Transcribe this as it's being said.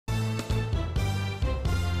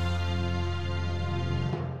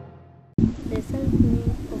They sent me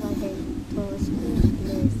over there to a school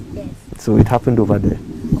place, yes. So it happened over there.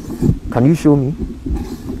 Can you show me?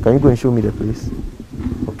 Can you go and show me the place?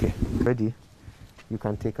 Okay. Ready? You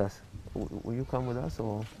can take us. Will you come with us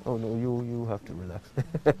or? Oh no, you have to relax.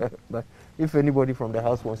 But if anybody from the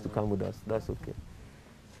house wants to come with us, that's okay.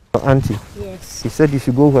 Auntie? Yes. He said you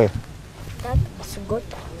should go where? That was good.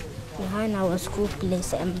 Behind our school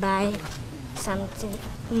place and buy something,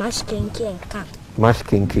 mash kinky and come. Mash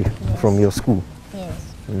kinky, yes. From your school?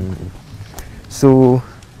 Yes. So,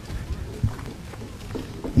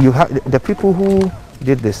 you have the people who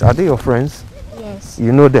did this, are they your friends? Yes.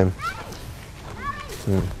 You know them?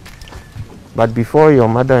 But before your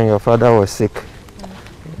mother and your father were sick,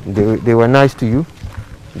 they were nice to you?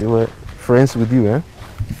 They were friends with you, eh?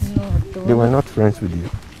 No, they were not friends with you.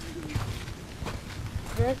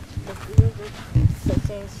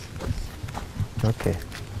 Okay.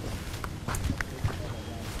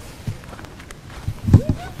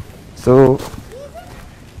 So,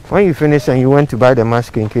 when you finished and you went to buy the mash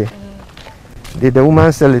kinky, did the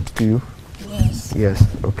woman sell it to you? Yes. Yes,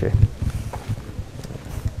 okay.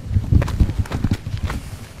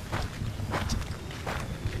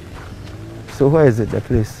 So where is it, the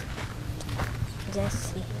place?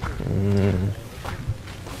 Just see.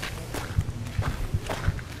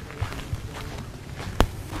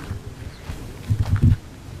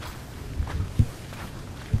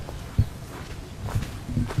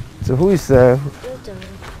 So who is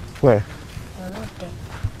where?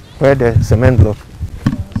 Where the cement block?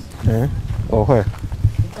 Yes. Or where?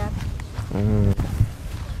 That.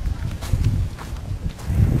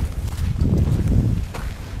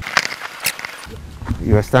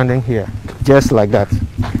 You are standing here, just like that.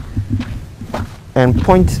 And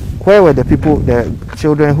point, where were the people, the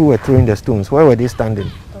children who were throwing the stones? Where were they standing?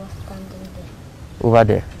 They were standing there. Over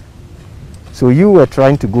there. So you were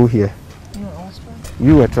trying to go here. No, I was trying.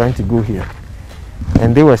 You were trying to go here.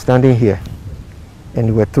 And they were standing here. And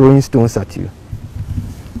they were throwing stones at you.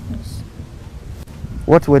 Yes.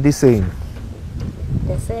 What were they saying?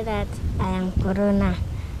 They said that I am corona.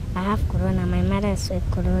 I have corona. My mother is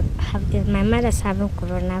corona. My mother is having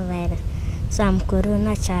coronavirus. So I'm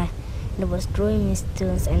corona child. They was throwing me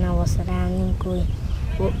stones and I was running, going.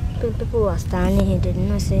 People were standing here, they did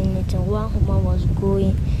not say anything. One woman was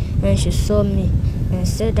going and she saw me and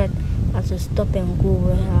said that I should stop and go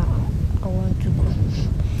where I want to go.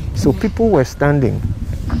 So people were standing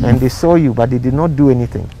and they saw you, but they did not do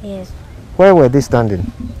anything. Yes. Where were they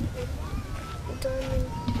standing?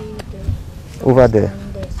 Over there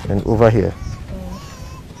and over here.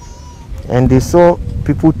 And they saw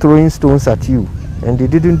people throwing stones at you and they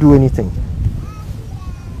didn't do anything.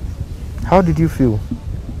 How did you feel?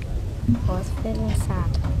 I was feeling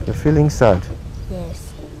sad. You're feeling sad?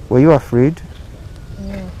 Yes. Were you afraid?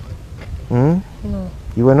 No. No.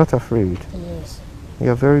 You were not afraid? Yes.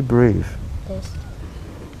 You're very brave. Yes.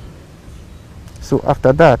 So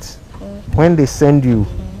after that, when they send you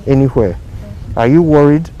anywhere, are you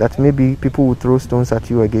worried that maybe people will throw stones at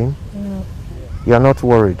you again? No. You are not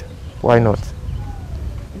worried. Why not?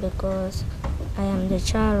 Because I am the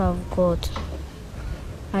child of God.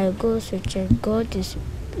 I go to church.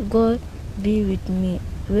 God be with me.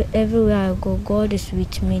 Everywhere I go, God is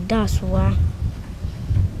with me. That's why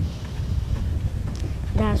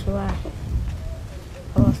I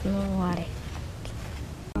was not worried.